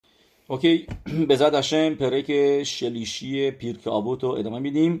اوکی. بذات هشم پرک شلیشی پیرکی آوت رو ادامه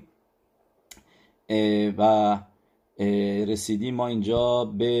میدیم و رسیدیم ما اینجا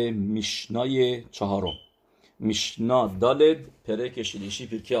به میشنای چهارم، میشنا دالد پرک شلیشی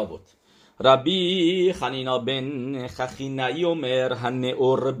پیرکی آوت. ربی خنینא بن חכינאי אומר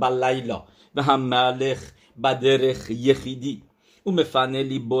הנאור בלילה והמלך בדרך יחידי ומפנה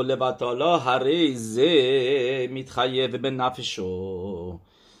ליבו לבטלה הרי זה מתחייב בנפשו.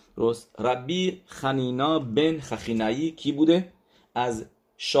 درست. ربی خنینא بن خכینאי کی بوده؟ از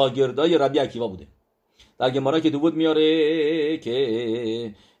شاگردای ربی عکیوا بوده. در گمارا که بود میاره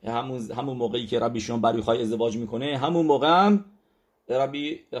که همون موقعی که ربی شیمون بر یوخای ازدواج میکنه، همون موقع هم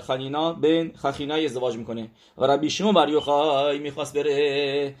ربی خنینא بن خכینאי ازدواج میکنه و ربی شیمون بر یوخای میخواست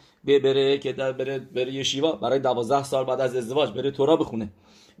بره یشیوا برای 12 سال بعد از ازدواج بره تورا بخونه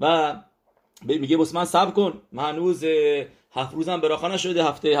و میگه بس من صبر کن، من هنوز 7 روزم براخا نشده،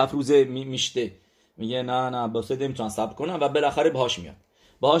 7 روز میشته. میگه نه بس نمیتونم صبر کنم و بالاخره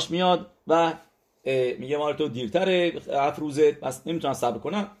باهاش میاد و میگه مال تو دیرتره 7 روزه، بس نمیتونم صبر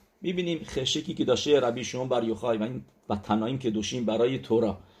کنم. میبینیم خشکی که داشته ربی شیمون بر یوخای و تناییم که دوشیم برای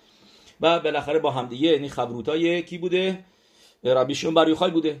تورا و بالاخره با هم دیگه، یعنی خبروتای کی بوده؟ ربی شیمون بر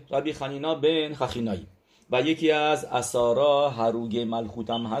یوخای بوده، ربی خنینא بن خכینאי. و یکی از اسارا هروگ ملخوت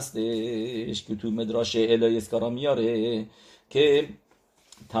هم هستش که تو مدراش الایسکارا میاره که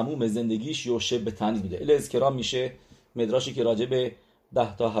تموم زندگیش یوشه به تنید بوده. الایسکارا میشه مدراشی که راجع به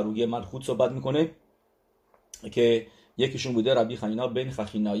 10 تا هروگ ملخوت صحبت میکنه که یکیشون بوده ربی خنینא بن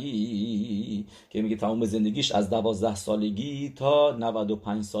خכینאי که میگه تمام زندگیش از 12 سالگی تا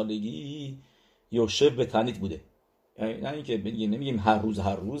 95 سالگی یوشه به تنید بوده. یعنی که نمیگیم هر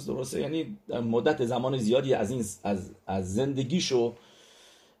روز، درسته، یعنی مدت زمان زیادی از این از زندگیشو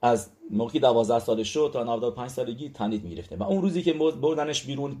از موقعی 12 سالش تا 95 سالگی تنید میگرفته و اون روزی که بردنش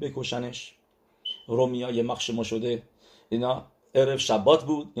بیرون بکشنش، رومیا یه مخشما شده، اینا عرب شبات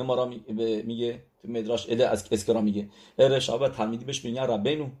بود. یه مارا میگه تو مدراش از اسکرا میگه عرب شبات تلمیدی بهش میگن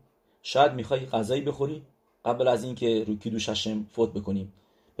ربینو شاید میخوای غذایی بخوری قبل از این که رو کیدوش هشم فوت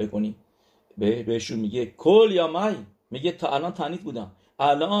بکنی بهشون میگه کل یا مای، میگه تا الان تنید بودم،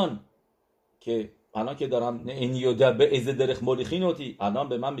 الان که دارم اینیودا به از درخ مولیخینوتی، الان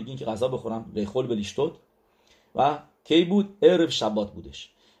به من میگین که غذا بخورم لخول بلیشتوت. و کی بود؟ عرب شبات بودش.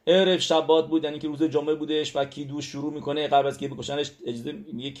 عرب شبات بود یعنی که روز جمعه بودش و کیدوش شروع میکنه. قبل از که بکشنش اجازه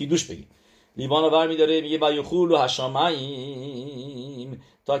میگه کیدوش بگی، لیوانو برمیداره میگه و یخول و هشامیم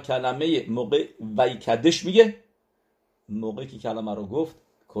تا کلمه موقع ویکدش، میگه موقعی که کلمه رو گفت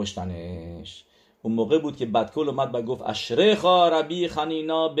کشتنش. اون موقع بود که بدکل اومد و گفت اشرخا ربی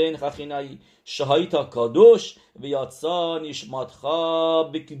خنینא بن خכینאי شهایتا کادوش و یاتسا نشماتخا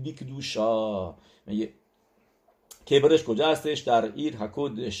بکدوشا. میگه کبرش کجا هستش؟ در ایر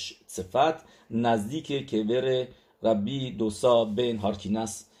حکودش صفت نزدیک کبر ربی دوسا بن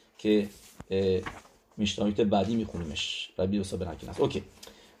هارکیناس که میشنایت بعدی میخونیمش، ربی دوسا بن هارکیناس. اوکی.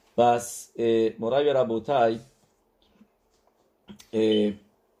 بس مرای ربوتای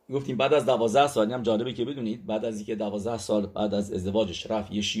گفتیم بعد از 12 سال، هم جالبه که بدونید بعد از اینکه 12 سال بعد از ازدواجش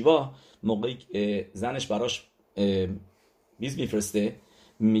رفت یشیوا، موقعی زنش براش بیز میفرسته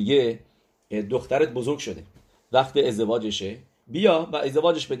میگه دخترت بزرگ شده، وقت ازدواجشه، بیا و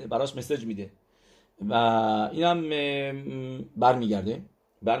ازدواجش بده، براش مسیج میده و اینم برمیگرده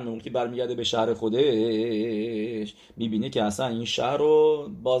به شهر خودش، میبینه که اصلا این شهر رو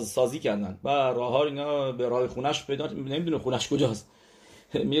بازسازی کردن و راه‌ها اینا به راه خونش پیدا نمیدونه خونش کجاست.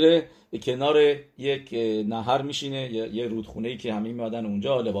 میره کنار یک نهر میشینه، یه رودخونه‌ای که همه میادن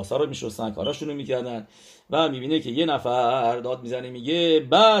اونجا لباسا رو میشستن، کاراشون رو میکردن و میبینه که یه نفر داد میزنه میگه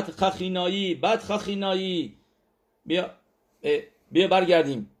بد خכینאי بیا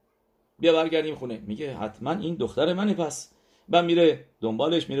برگردیم خونه. میگه حتما این دختر منه. پس و میره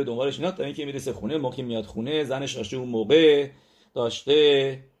دنبالش اینا تا اینکه میرسه خونه. موقعی میاد خونه زنش داشته اون موقع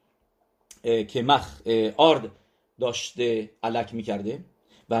کمخ آرد داشته علک میکرده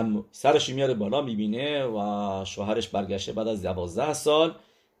و سرش میاره بالا، میبینه و شوهرش برگشته بعد از 12 سال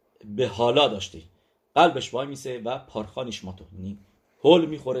به حالا داشته، قلبش وای میسه و پارخانش ماتو، یعنی هول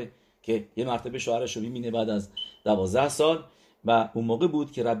میخوره که یه مرتبه شوهرش رو میبینه بعد از 12 سال. و اون موقع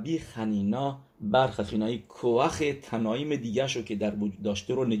بود که ربی خنینא بر خכینאי کوخ تنایم دیگه شو که در وجود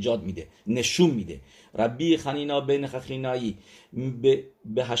داشته رو نشون میده. ربی خنینא بن خכینאי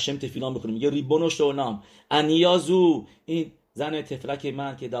به هشم تفیلا میکنه، میگه ریبونو شونام انیازو، این زن تفلک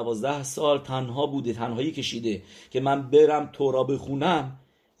من که 12 سال تنها بوده، تنهایی کشیده که من برم تورا بخونم،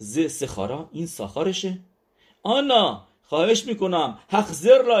 ز سخارا این ساخارشه. آنا خواهش میکنم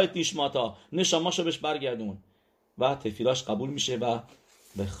حخزر لایت نیشماتا، نشاماشو بهش برگردون. و تفیلاش قبول میشه و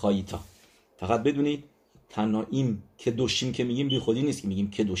و خایتا. فقط بدونید تنائیم کدوشیم که میگیم بی خودی نیست که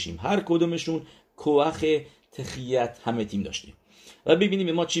میگیم کدوشیم، هر کدومشون کوخ تخیت همه تیم داشته. و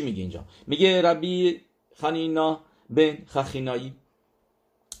ببینیم ما چی میگه اینجا. میگه ربی خنینە بن خכינאי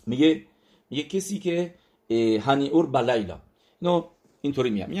میگه کسی که هنیور بلیلا، اینو اینطوری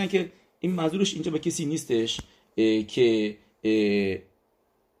میگن که این منظورش اینجا به کسی نیستش که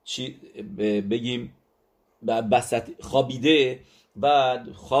چی بگیم بسط خوابیده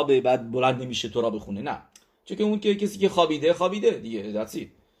بعد بلند نمیشه تورا بخونه، نه، چون که اون که کسی که خوابیده دیگه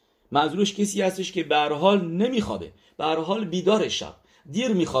دستید. منظورش کسی هستش که به هر حال نمیخوابه، به هر حال بیدار شب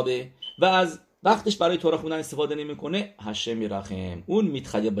دیر میخوابه و از وقتش برای تورا خوندن استفاده نمیکنه. هشم میرخم، اون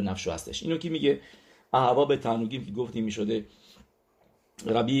میتخیب به نفسو هستش. اینو که میگه اهوا به تنوگیم که گفتیم میشده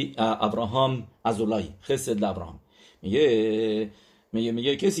ربی ابراهام ازولای خسد ابراهام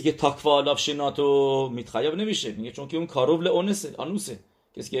میگه کسی که تاکوا لاف شناتو میتخیب نمیشه، میگه چون که اون کاروبل آنوسه،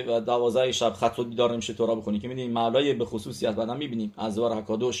 کسی که 12 شب خط بیدار نمیشه تورا بخونی، که میدونیم معلای به خصوصیت بعدم میبینیم ازوار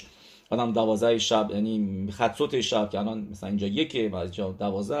حکادوش آدم 12 شب یعنی خط شب که الان مثلا اینجا یکه و اینجا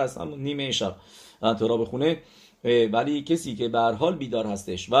 12 است، همون نیمه شب تورا بخونه، ولی کسی که به هر حال بیدار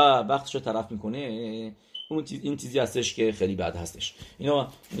هستش و وقتشو طرف میکنه این چیزی هستش که خیلی بد هستش. اینو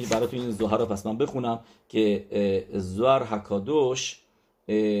براتون این زهر رو پس من بخونم که زهر حکادوش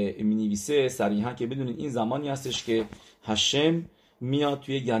مینویسه صریحا که بدونید این زمانی هستش که هشم میاد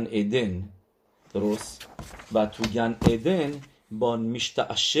توی گن ادن، درست، و تو گن ادن با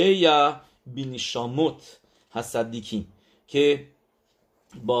مشتعشه یا بینشاموت هصدیکیم، که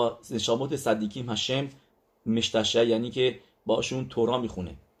با نشاموت صدیکیم هشم مشتعشه یعنی که باشون تورا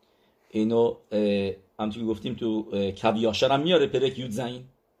میخونه. اینو همونطور که گفتیم تو کبیاشر هم میاره پرک یود زین،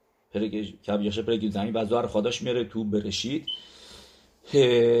 کبیاشر پرک یود زین و زوار خداش میاره تو برشید.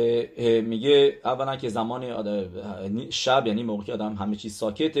 میگه اولا که زمان شب یعنی موقعی که آدم همه چیز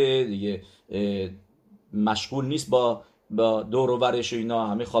ساکته دیگه، مشغول نیست با دور و برش و اینا،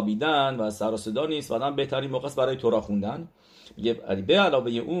 همه خوابیدن و سر و صدا نیست و آدم بهترین موقع است برای تورا خوندن. میگه به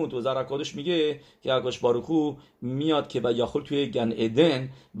علاوه اون تو زهر حکادوش میگه که اگاش باروخو میاد که و یاخل توی گن ادن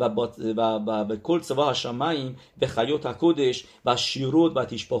و به کل سوا هشمایم به خیوت حکودش و شیرود و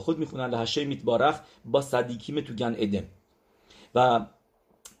تیشبا خود میخونن لحشه میتبارخ با صدیکیم تو گن ادن و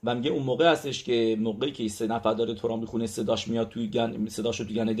میگه اون موقع هستش که موقعی که 3 نفر داره تورا میخونه صداش میاد توی صداشو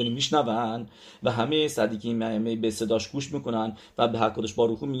توی گن ادن میشنون و همه صدیکیم به صداش گوش میکنن و به حکادش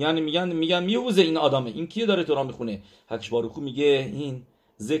باروخو میگن میوزه این آدمه، این کیه داره تورا میخونه؟ حکش باروخو میگه این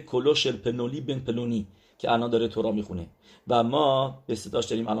ز کلوش الپنولی بن پلونی که الان داره تورا میخونه و ما به صداش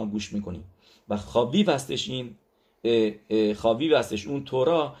داریم الان گوش میکنیم و خاویو هستش اون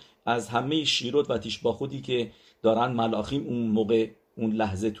تورا از همه شیرود و تیشبا خودی که دارن ملاخیم اون موقع اون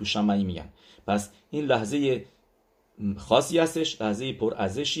لحظه تو شمعی میگن. پس این لحظه خاصی هستش، لحظه پر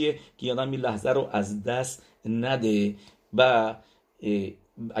ارزشیه که آدم این لحظه رو از دست نده و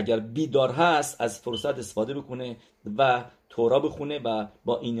اگر بیدار هست از فرصت استفاده بکنه و تورا بخونه و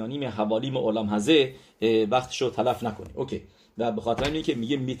با اینانیم حوالیم علم هزه وقتشو تلف نکنه. اوکی. و به خاطر اینه که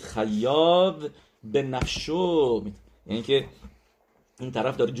میگه میتخیاب به نفشو، یعنی که این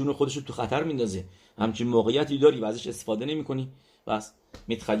طرف داره جون خودش رو تو خطر میندازه، همچین موقعیتی داری و ازش استفاده نمی‌کنی، بس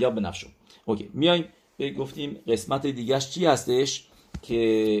میتخیاب به نفسو. اوکی، میایم گفتیم قسمت دیگهش چی هستش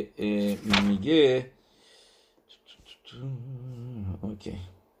که میگه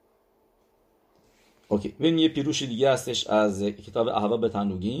اوکی ببین یه پیروش دیگه هستش از کتاب اهوا به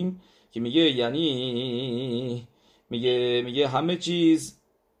تنوگیم که میگه یعنی میگه همه چیز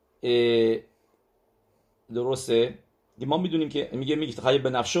درسته. ما میدونیم که میگه تخیل به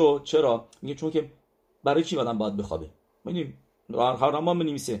نفسو، چرا؟ میگه چون که برای چی آدم باید بخوابه؟ میدونیم حرام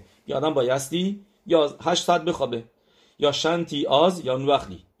بنویسه یا آدم بایستی یا 8 ساعت بخوابه یا شنتی آز یا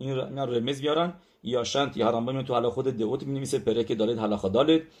نوخلی، این رو رمز بیارن، یا شنتی حرام بنویسه تو حالا خود دوت مینویسه پرک دالت حلاخا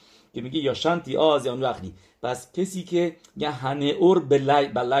دالت که میگه یا شنتی آز یا نوخلی. پس کسی که یا هنئور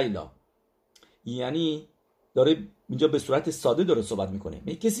بلیلا یعنی داره اینجا به صورت ساده داره صحبت میکنه،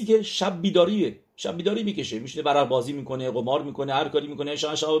 میگه کسی که شب بیداری میکشه، میشینه برق بازی میکنه، قمار میکنه، هر کاری میکنه،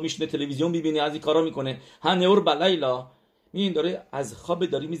 شب میشینه تلویزیون ببینه، از این کارا میکنه، هنئور بلیلا. این داره از خواب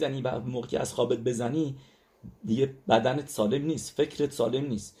داری میزنی و موقعی از خوابت بزنی دیگه بدنت سالم نیست، فکرت سالم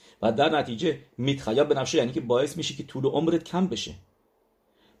نیست و در نتیجه میتخیاب به نفسه، یعنی که باعث میشه که طول عمرت کم بشه،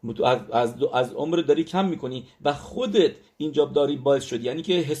 از عمرت داری کم میکنی و خودت اینجا داری باعث شدی، یعنی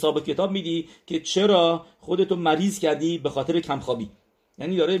که حساب کتاب میدی که چرا خودتو مریض کردی به خاطر کم خوابی.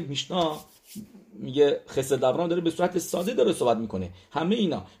 یعنی داره میشنا میگه خسر دوران داره به صورت ساده داره صحبت میکنه همه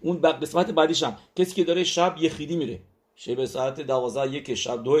اینا. اون قسمت بعدیش هم کسی که داره شب یخیدی میره، شب ساعت 12 یک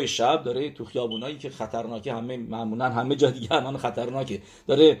شب 2 شب داره تو خیابونایی که خطرناکه، همه معمولا همه جا دیگه الان خطرناکه،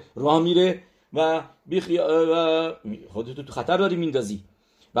 داره راه میره و و خودت تو خطر داری میندازی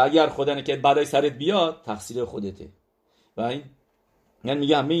و اگر خدا که بلای سرت بیاد تقصیر خودته. و این یعنی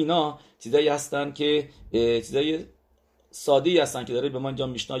میگه همه اینا چیزایی هستن که چیزای ساده‌ای هستن که داره به ما اینجا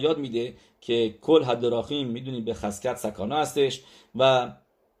میشنا یاد میده که کل حد راخیم میدونی به خسکت سکانه هستش و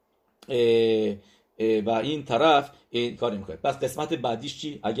این طرف این کار میکنه. پس قسمت بعدیش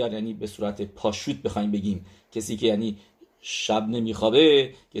چی؟ اگر یعنی به صورت پاشوت بخوایم بگیم کسی که یعنی شب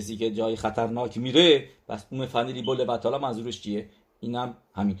نمیخوابه، کسی که جای خطرناک میره، پس اون فنیلی بوله و تعالی منظورش چیه؟ اینم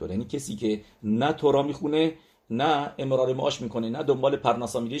همینطوره، یعنی کسی که نه تورا میخونه، نه امرار معاش میکنه، نه دنبال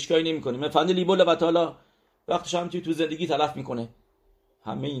پرناسا میره، هیچ کاری نمیکنه، مفنیلی بوله و تعالی وقتش هم تو زندگی تلف میکنه.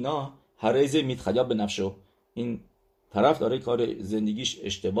 همه اینا هرز میتخیاب به نفسه. این طرف داره کار زندگیش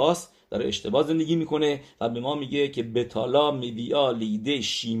اشتباهه، داره اشتباه زندگی میکنه و به ما میگه که بتالا میبیا لیده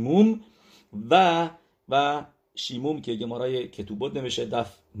شیموم و شیموم که گمارای کتوبت نمیشه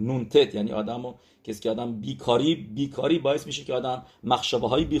دف نونتت، یعنی آدمو کسی که آدم بیکاری باعث میشه که آدم مخشبه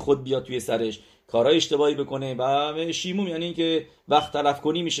های بی خود بیاد توی سرش، کارهای اشتباهی بکنه و شیموم یعنی این که وقت تلف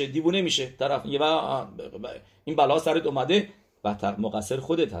کنی میشه، دیوونه میشه طرف میگه این بلا سرت اومده و مقصر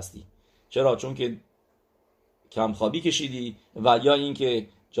خودت هستی. چرا؟ چون که کم خوابی کشیدی و یا این که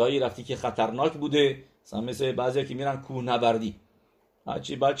جایی رفتی که خطرناک بوده، مثل بعضیا که میرن کوهنوردی،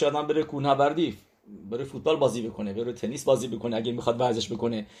 هرچی بچه آدم بره کوهنوردی، بره فوتبال بازی بکنه، بره تنیس بازی بکنه، اگه میخواد ورزش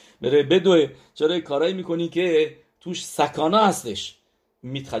بکنه بره بدوه، چرا کارایی میکنی که توش سکانه هستش،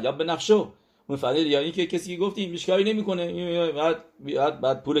 میتخیاب به نقشو مفعول، یعنی که کسی گفتیم میشکاری نمیکنه،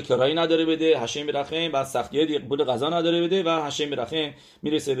 بعد پول کرایه نداره بده، هشم برخم، بعد سختیه پول غذا نداره بده و هشم برخم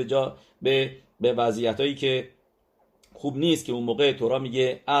میرسه به جا به وضعیتایی که خوب نیست، که اون موقع تورا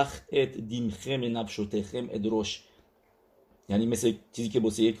میگه اخ ات دیمخم نبشوتخم ادروش، یعنی مثل چیزی که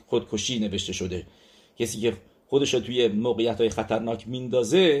واسه یک خودکشی نوشته شده، کسی که خودش رو توی موقعیت‌های خطرناک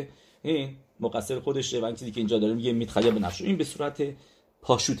میندازه این مقصر خودشه و این چیزی که اینجا داره میگه میتخیل به نفسه، این به صورت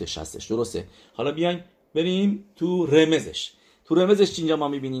پاشوتش هستش. درسته؟ حالا بیاین بریم تو رمزش. تو رمزش اینجا ما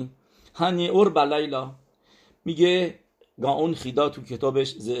میبینیم هنی اور بلایلا، میگه گاون خیدا تو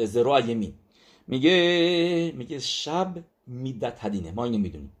کتابش زرا یمین میگه شب میدت هدینه، ما اینو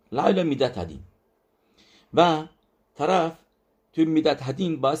میدونیم، لیلا میدت هدین و طرف توی میدت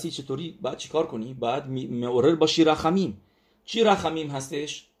هدین باعثی چطوری باید چی کار کنی؟ باید معورر باشی رحمیم. چی رحمیم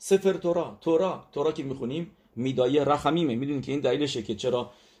هستش؟ سفر تورا که میخونیم میدایه رحمیمه. میدونید که این دلیلشه که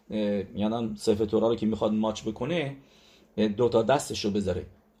چرا یعنی سفر تورا رو که میخواد ماچ بکنه 2 تا دستشو بذاره.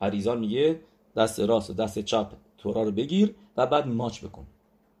 عریضان میگه دست راست و دست چپ تورا رو بگیر و بعد ماچ بکن.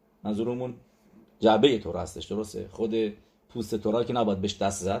 منظورمون جعبه تورا هستش، درسته؟ خود پوست تورا که نباید بهش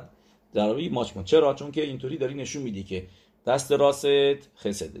دست زد، در واقع ماچ کن. چرا؟ چون که اینطوری داری نشون میدی که دست راست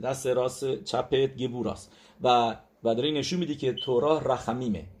خسد، دست راست چپت گبوراست و داری نشون میدی که تورا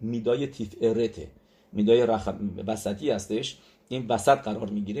رحمیمه، میدای تیفعرته، میدای رحم وسطی هستش، این وسط قرار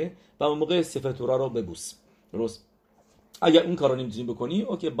میگیره و اون موقع سفر تورا رو ببوس. درست؟ اگر اون کارو نمیتونی بکنی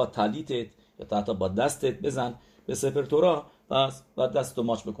اوکی، با تلیتت یا حتی با دستت بزن به سفر تورا، بس بعد دستو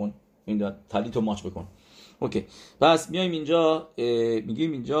ماچ بکن، این تلیتو ماچ بکن. اوکی، پس میایم اینجا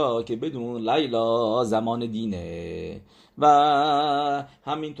میگیم اینجا که بدون لیلا زمان دینه و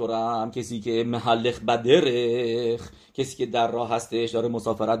همینطور هم کسی که محلق بدرخ، کسی که در راه هستش داره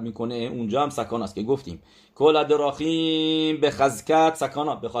مسافرت میکنه، اونجا هم سکان است که گفتیم کل دراخیم به خزکت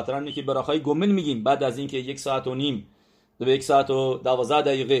سکانا، به خاطر اینکه که براخای گمل میگیم بعد از اینکه 1.5 ساعت به 1 ساعت و 12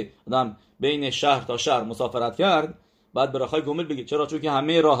 دقیقه آدم بین شهر تا شهر مسافرت کرد، بعد براخای گمل بگید. چرا؟ چون که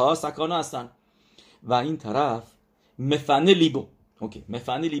همه راه ها سکانا هستن. و این طرف مفنه لیبو، اوکی،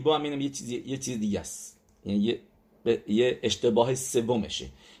 مفنه لیبو هم یه چیز دیگه است، یعنی یه اشتباه سومشه.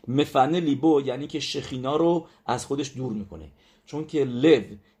 مفنه لیبو یعنی که شخینا رو از خودش دور میکنه، چون که لو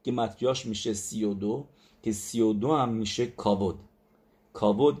که متیاش میشه 32 که 32 هم میشه کابود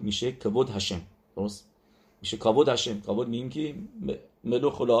میشه کبود هشم، درست؟ میشه کابود هشم. کابود میگیم که ملو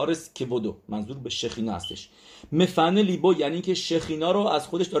خلارس کبودو، منظور به شخینا هستش. مفنه لیبو یعنی که شخینا رو از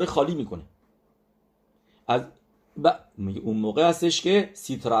خودش داره خالی میکنه. اون موقع هستش که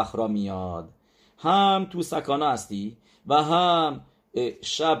سیتر اخرا میاد، هم تو سکانه هستی و هم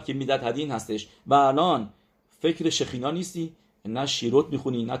شب که میدت هدین هستش و الان فکر شخینا نیستی، نه شیروت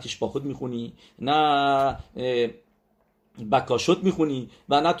میخونی، نه تشباخود میخونی، نه بکاشوت میخونی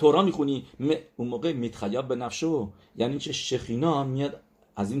و نه تورا میخونی، اون موقع میتخیاب به نفسه، یعنی که شخینا میاد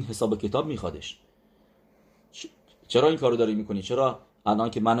از این حساب کتاب میخوادش. چرا این کارو داری میکنی؟ چرا الان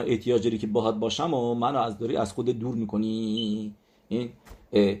که منو احتیاج داری که باهات باشم و منو از خود دور میکنی؟ این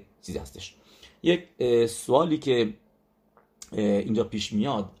چیزی هستش. یک سوالی که اینجا پیش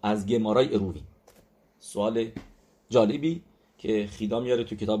میاد از گمارای اروین. سوال جالبی که خیدا میاره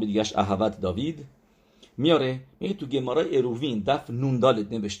تو کتاب دیگهش اهوت داوید میاره، میگه تو گمارای اروین دف نون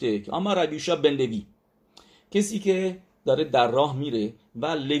دالت نوشته که اما ربی یوشع بن لوی، کسی که داره در راه میره و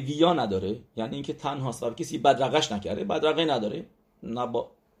لویا نداره، یعنی اینکه تنهاست و کسی بدرقش نکرده، بدرقه نداره، نه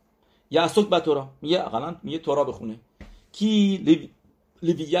با یعصک به تورا، میگه تورا بخونه کی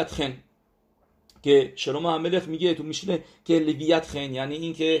لویت خن، که شلوم همملخ میگه تو میشله که لویت خن یعنی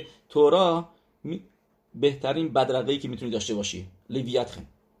این که تورا بهترین بدرقه‌ای که میتونی داشته باشی، لویت خن.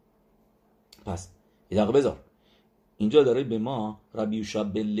 پس یه دقیقه بذار، اینجا داره به ما ربی یوشع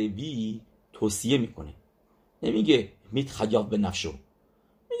بن لوی توصیه میکنه، نمیگه میتخیاف به نفسو،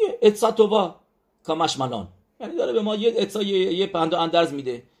 میگه اتسا تووا کامش ملان، یعنی داره به ما یه اتسا یه پند و اندرز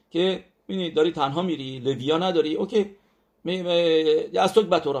میده که ببینید داری تنها میری، لویا نداری، اوکی یعصک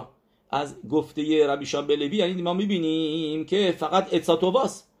به تورا. از گفته ربی یوشع بن لوی یعنی ما میبینیم که فقط اتسا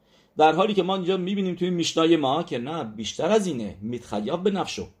تواست، در حالی که ما اینجا میبینیم توی میشنای ما که نه، بیشتر از اینه، میتخیاف به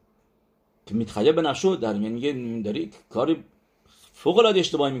نفسو، که میتخیاف به نفسو در میگه داری کار فوق العاده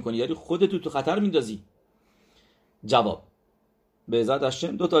اشتباهی میکنی، یعنی خودت تو خطر میندازی. جواب به عزت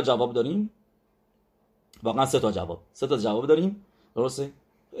هاشم 2 تا جواب داریم، واقعا 3 تا جواب داریم، درسته؟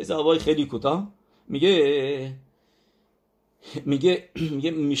 جوابای خیلی کوتاه. میگه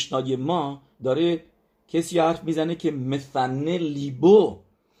میشنای ما داره کسی حرف میزنه که مثنه لیبو،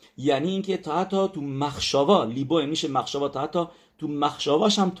 یعنی اینکه تا حتی تو مخشوا، لیبو میشه مخشوا، تا حتی تو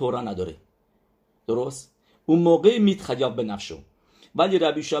مخشواش هم تورا نداره، درست؟ اون موقع میتخیاف به نفسو. ولی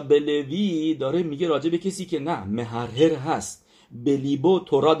ربی یوشع بن لوی داره میگه راجع به کسی که نه مهرهر هست، به لیبو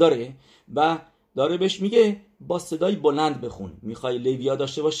تورا داره و داره بهش میگه با صدای بلند بخون، میخوای لویا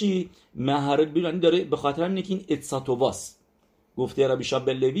داشته باشی مهرهر بیرانی، داره به خاطر اینه که این اتساتوواس گفته ربی یوشع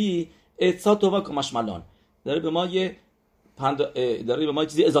بن لوی اتساتووا کمش ملان، داره به ما یه داره به ما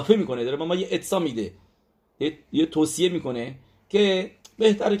چیزی اضافه میکنه، داره به ما یه اتسا میده، یه توصیه میکنه که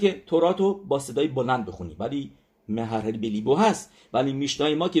بهتره که توراتو با صدای بلند بخونی، ولی مهرهر بلیبو هست. ولی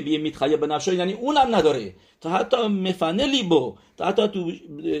میشنای ما که بیه میتخیاف به نفسو یعنی اونم نداره، تا حتی مفنه لیبو، تا حتی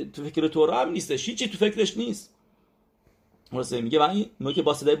تو فکر تورا هم نیستش، هیچی تو فکرش نیست. درسته؟ میگه ولی ما که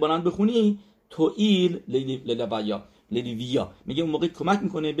با صدای بلند بخونی تویل لویا، میگه اون موقع کمک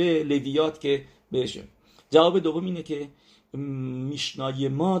میکنه به لویات که بشه. جواب دوم اینه که میشنای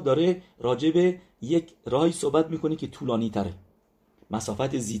ما داره راجع به یک راهی صحبت میکنه که طولانی تره،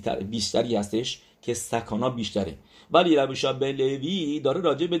 مسافت بیشتری هستش که سکانا بیشتره، ولی ربی یوشع بن لوی داره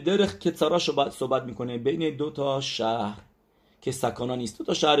راجع به درخ کتسارا صحبت میکنه بین 2 تا شهر که سکانا نیست، 2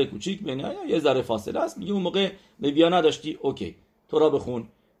 تا شهر کوچیک بین یه ذره فاصله است. میگه اون موقع لویا نداشتی، اوکی تورا بخون،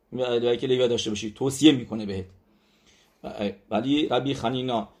 اگه که لویا داشته باشی توصیه میکنه بهت. ولی ربی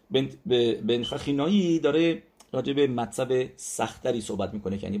خنینە بن خکینایی داره راجع به مطلب سختری صحبت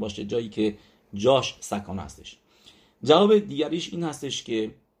میکنه که یعنی باشه جایی که جاش سکانه هستش. جواب دیگریش این هستش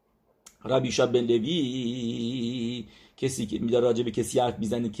که ربی یوشع بن لوی کسی که میداره راجع به کسی حرف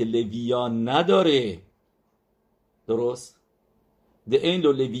میزنه که لویا نداره، درست؟ ده این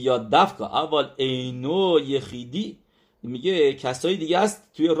لو لویا دفکا اول اینو یخیدی، میگه کسایی دیگه هست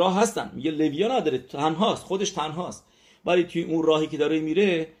توی راه هستن، میگه لویا نداره، تنهاست، خودش تنهاست، ولی توی اون راهی که داره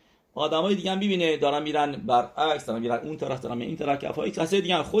میره آدمای دیگه هم ببینه دارن میرن برعکس، دارن میرن اون طرف، دارن این طرف، کفای کسای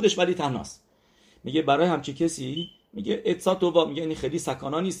دیگه هم، خودش ولی تنهاست. میگه برای همچین کسی میگه اتساتووا، میگه این خیلی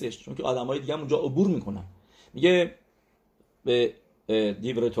سکانا نیستش، چون که آدمای دیگه هم اونجا عبور میکنن. میگه به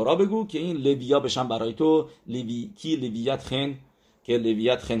دیور تورا بگو که این لویا بشن برای تو، کی لویت خن، که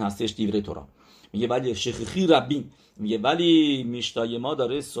لویت خن هستش دیور تورا. میگه ولی شیخی ربین، میگه ولی میشتای ما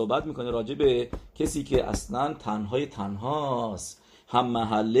داره صحبت میکنه راجع به کسی که اصلا تنهاست، هم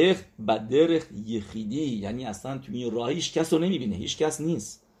محلخ بدرخ یخیدی، یعنی اصلا توی این راه هیچ کس رو نمیبینه، هیچ کس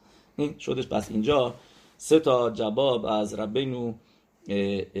نیست. این شدش. پس اینجا 3 تا جواب از ربینو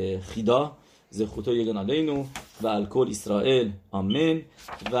خیدا زخوتو یگان علیנו و الکل اسرائیل آمین.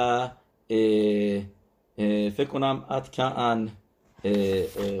 و فکر کنم اتکان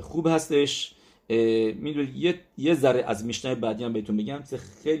خوب هستش. میدونید یه ذره از میشنای بعدی هم بهتون بگم،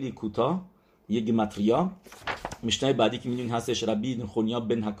 خیلی کوتاه، یه گماتریا. میشنای بعدی که میدونید هستش ربی خونیا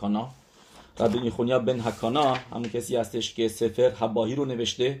بن حکانا. ربی خونیا بن حکانا همون کسی هستش که سفر حباهی رو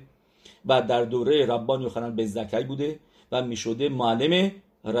نوشته و در دوره ربان یوحنان بن زکای بوده و میشده معلم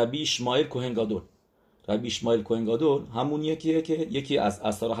ربی اشماعیل کوهن گادول. ربی اشماعیل کوهن گادول همونیه که یکی از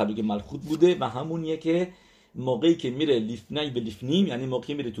اسرار حلوگ ملخوت بوده و همونیه که موقعی که میره لیفنای به لیفنیم، یعنی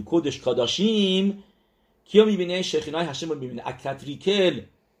موقعی میره تو کودش کاداشیم، کیو میبینه؟ شخینای هشم رو میبینه، اکتریکل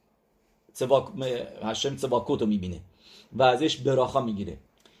هشم تواکوت رو میبینه و ازش براخا میگیره.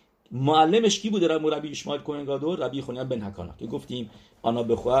 معلمش کی بوده؟ ربی اشماعیل کوهن گادول، ربی خنینه بن حکانا که گفتیم آنا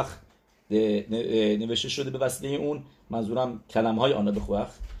بخوخ نوشته شده به وسیله اون، منظورم کلمه های آنا بخوخ،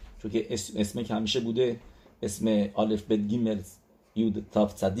 چون که اسم که همیشه بوده اسم الف بت گیمل یود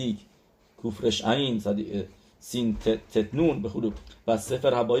تاف صدیق کوفرش عین سین تتنون به خلوب. و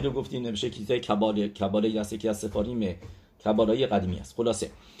سفر حبایی رو گفتیم نوشته کتاب کباله هست که از سفاریم کبالای قدیمی است.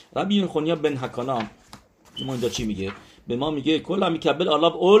 خلاصه ربی خنینه بن حکانا ما اینجا چی میگه؟ به ما میگه کلا میکبل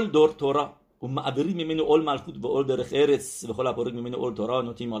علاب اول دور تورا و معبری میمن اول ملخوت و اول در خیرت به خلا پورگ میمن اول تورا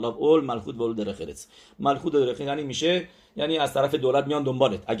نوتیم علاب اول ملخوت و اول در خیرت. ملخوت در خیرت یعنی میشه یعنی از طرف دولت میان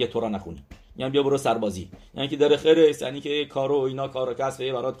دنبالت اگه تورا نخونی، یعنی بیا برو سربازی، یعنی که در خیرت یعنی که کارو اینا کارو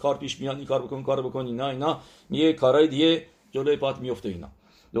کسبه برات کار پیش میاد، این کار بکن کارو بکن اینا میگه کارهای دیگه جلوی پات میفته اینا.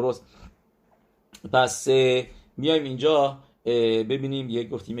 درست؟ پس میایم اینجا ببینیم یک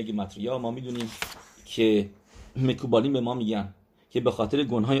گفتیم میگه متریا ما میدونیم که مکوبالیم به ما میگن که به خاطر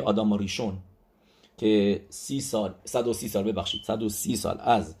گناههای آدم و ریشون که 130 سال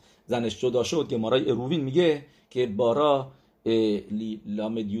از زنش جدا شد که مارای اروین میگه که بارا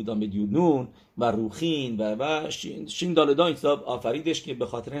لامد یود و روخین و شین دالدا این کتاب آفریدش که به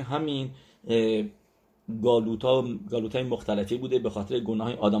خاطر همین گالوتای مختلفی بوده به خاطر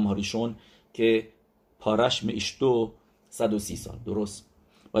گناههای آدم و ریشون که پارش میشتو 130 سال. درست؟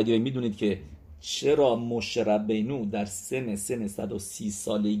 باید میدونید که چرا موشه ربینو در سن 130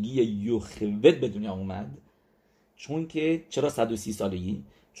 سالگی یوخوت به دنیا اومد؟ چون که چرا 130 سالگی؟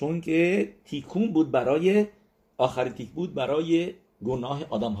 چون که تیکون بود برای آخرین تیک بود برای گناه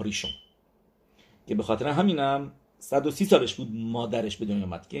آدم ها ریشون که به خاطر همینم 130 سالش بود مادرش به دنیا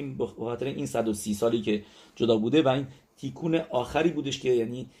اومد که به خاطر این 130 سالی که جدا بوده و این تیکون آخری بودش که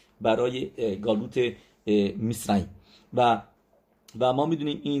یعنی برای گالوت مصرعیم. و ما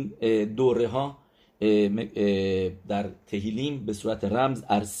میدونیم این دوره ها در تهیلیم به صورت رمز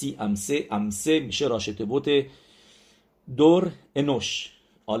ارسی امسه میشه راشته بوت دور انوش،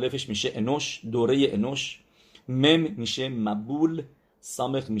 آلفش میشه انوش دوره انوش، مم میشه مبول،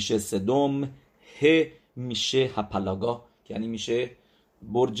 سامخ میشه سدوم، ه میشه هپلاگا یعنی میشه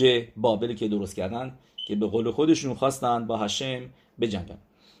برج بابل که درست کردن که به قول خودشون خواستن با هشم بجنگن.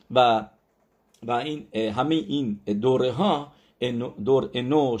 و این همه این دوره ها دور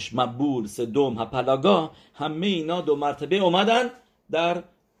انوش، مبول، سدوم، هپلاگا همه اینا دو مرتبه اومدن در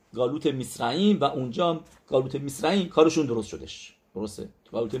گالوت مصرعیم و اونجا گالوت مصرعیم کارشون درست شدش. درسته؟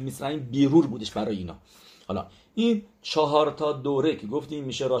 گالوت مصرعیم بیرور بودش برای اینا. حالا این 4 تا دوره که گفتیم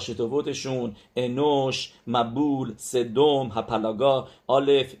میشه راشتووتشون انوش، مبول، سدوم، هپلاگا،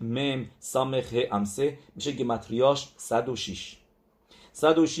 آلف، مم، سامخ، امسه میشه گمتریاش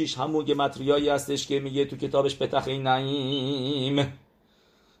 106 همون گمتریایی هستش که میگه تو کتابش پتخ نعیم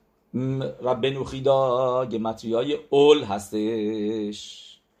ربنو خیدا گمتریای اول هستش.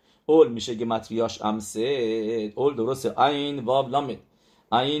 اول میشه گمتریاش امسه اول درسته عین واو لامد،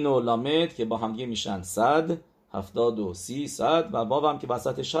 عین و لامد که با هم دیگه میشن 100 و واو هم که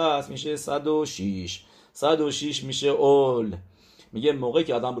وسطش هست میشه 106 میشه اول. میگه موقعی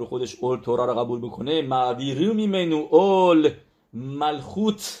که آدم رو خودش اول تورا رو قبول بکنه معویری میمنو اول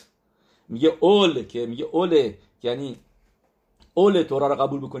ملخوت. میگه اول که میگه اول یعنی اول تورا رو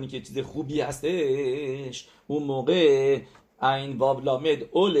قبول بکنی که چیز خوبی هستش، اون موقع عین واو لامد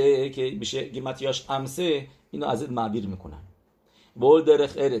اول که میشه گمتیاش امسه اینو ازت معبیر میکنن. اول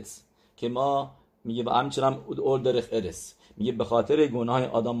درخ ارث که ما میگه و همچنان اول درخ ارث میگه به خاطر گناه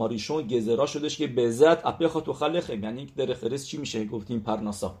آدم ریشون گزرا شدش که بزت اپخا تو خلخه. یعنی درخ ارث چی میشه؟ گفتیم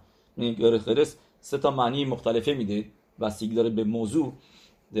پرناسا. یعنی درخ ارث 3 معنی مختلفه میده بستگی داره به موضوع.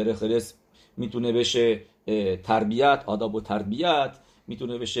 درخ ارث میتونه بشه تربیت، آداب و تربیت،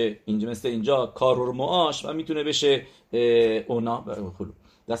 میتونه بشه اینجا مثل اینجا کار و معاش و میتونه بشه اونا خلو.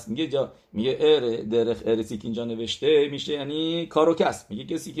 دست میگه درخ ارثی که اینجا نوشته میشه یعنی کار و کسب. میگه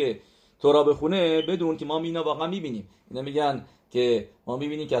کسی که تورا بخونه بدون که ما اینا واقعا میبینیم، اینا میگن که ما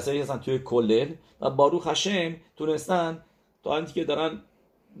میبینیم کسایی هستن توی کلل و باروخ هشم تونستن تا اینی که دارن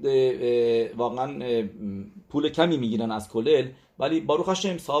واقعا پول کمی میگیرن از کلل ولی باروخ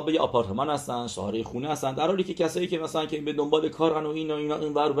هشم صاحب یه آپارتمان هستن، شاهره خونه هستن، در حالی که کسایی که مثلا که به دنبال کارن و اینا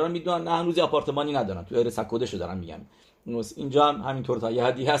این ور برن میدونن نه هنوز آپارتمانی ندارن، تو ارث کدشو دارن میگن. اینجا هم همینطور تا یه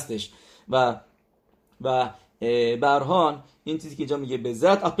حدی هستش و برهان این چیزی که اینجا میگه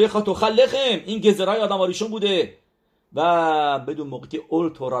بزد اپخا تو خلخم این گزرای آدماریشون بوده و بدون موقع که اول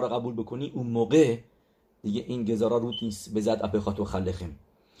تورا رو قبول بکنی اون موقع دیگه این گزرا روت نیست. بزد اپخا تو خلخم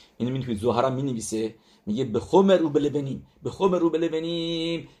اینو میتونید زهرا مینویسه میگه به خمر رو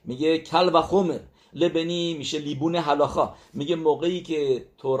بلبنیم میگه کل و خمر لبنی میشه لیبون هلاخا. میگه موقعی که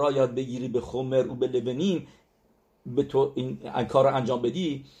تورا یاد بگیری به خمر رو بلبنیم به تو این کار رو انجام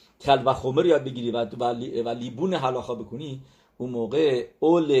بدی کل و خمر یاد بگیری و لیبون هلاخا بکنی، اون موقع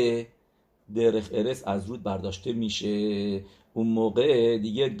اول درخ ارس از رود برداشته میشه. اون موقع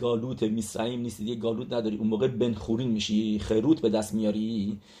دیگه گالوت میسرعیم نیست، دیگه گالوت نداری، اون موقع بنخورین میشی، خیروت به دست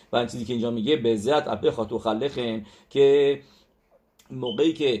میاری. و این چیزی که اینجا میگه به زیاد اپه خاطو خلخم، که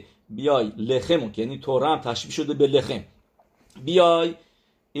موقعی که بیای لخم، یعنی تورا هم تشبیه شده به لخم، بیای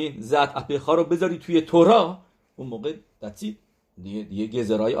این زیاد اپه خا رو بذاری توی تورا، اون موقع دستی دیگه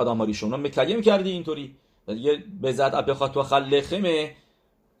گزرای آدم ها ریشونا مکیم کردی اینطوری، دیگه به زیاد اپه خاطو خلخم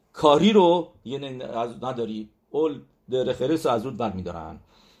کاری رو دیگه نداری، اول درخ ارس از رود برمیدارن.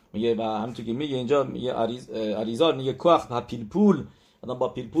 میگه و همونطور که میگه اینجا، میگه عریزار میگه کوخ با پیلپول، آدم با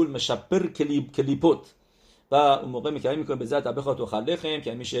پیلپول مشپر کلیپوت، و اون موقع میکنه به ذات بخواد تو خلخم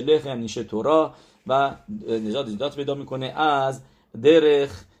که میشه لخم، میشه تورا، و نجات پیدا میکنه از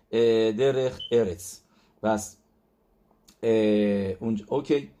درخ ارس. بس اونجا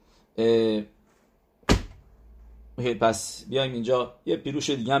اوکی. پس بیایم اینجا یه پیروش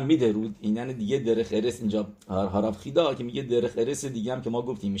دیگه هم میده رود، این یعنی دیگه درخ ارس اینجا حرف خیدا که میگه درخ ارس دیگه هم که ما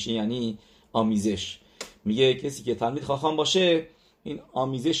گفتیم میشه یعنی آمیزش. میگه کسی که تلمید خاخام باشه این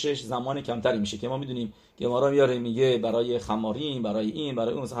آمیزشش زمان کمتری میشه، که ما میدونیم که ما را میاره میگه برای خمارین، برای این،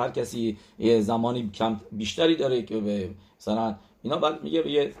 برای اون، هر کسی یه زمانی کم بیشتری داره که مثلا اینا. بعد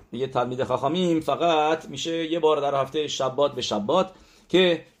میگه یه تلمید خاخامیم فقط میشه یه بار در هفته شبات به شبات،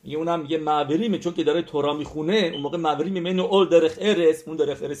 که اونم یه معبریم، چون که داره تورا میخونه، اون موقع معبریم من اول درخ ارس، اون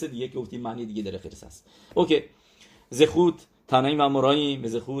درخ ارس دیگه که گفتیم معنی دیگه درخ ارس هست. اوکی. زخود تنایم و مراییم،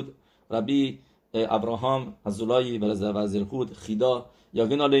 زخود ربی ابراهام عزولایی و زخود خیدا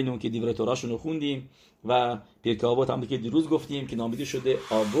یاگن علینون که دیور توراشون رو خوندیم، و پیرکی آوت هم که دیروز گفتیم که نامیده شده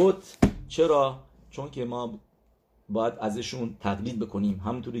آوت. چرا؟ چون که ما باید ازشون تقلید بکنیم،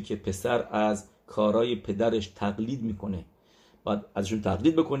 همونطوری که پسر از کارهای پدرش تقلید میکنه باید ازشون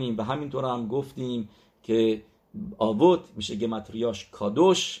تقلید بکنیم. و همینطور هم گفتیم که آوت میشه گمتریاش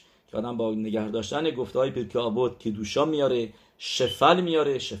کادوش، که آدم با نگه داشتن گفته‌های پیرکی آوت که دوشا میاره، شفل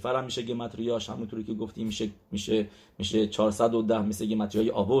میاره، شفل هم میشه گمتریاش، همونطوری که گفتیم میشه 410 مثل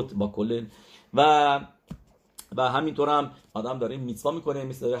گمتریای آوت با کلن. و همینطور هم آدم داره میتوا میکنه،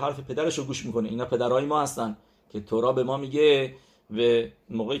 مثل حرف پدرش رو گوش میکنه. اینا پدرای ما هستن که تورا به ما میگه و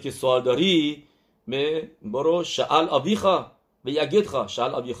موقعی که سوال داری برو شعل آویخا و یگدخا.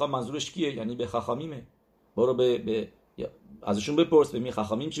 شعل آویخا منظورش کیه؟ یعنی به خاخامیمه، برو به ازشون بپرس به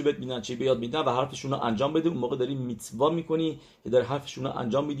خاخامیم چی بهت میدن، چی بیاد میدن، و حرفشون رو انجام بده. اون موقع داری میتوا میکنی که داری حرفشون رو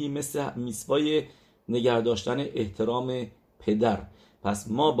انجام میدی، مثل میتوای نگه داشتن احترام پدر.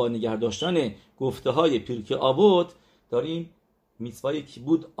 پس ما با نگه داشتن گفته های پیرکی آوت داریم میتوای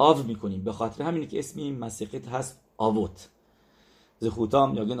کیبود آو میکنیم، به خاطر همینه که اسم این مسیحیت هست آوت.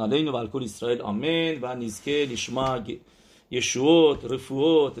 زخوتام یاگن علیנו ועל כל ישראל אמן, ונזכה לשמוע ישועות,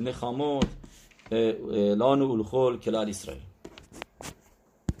 רפואות, נחמות לנו ולכל כלל ישראל.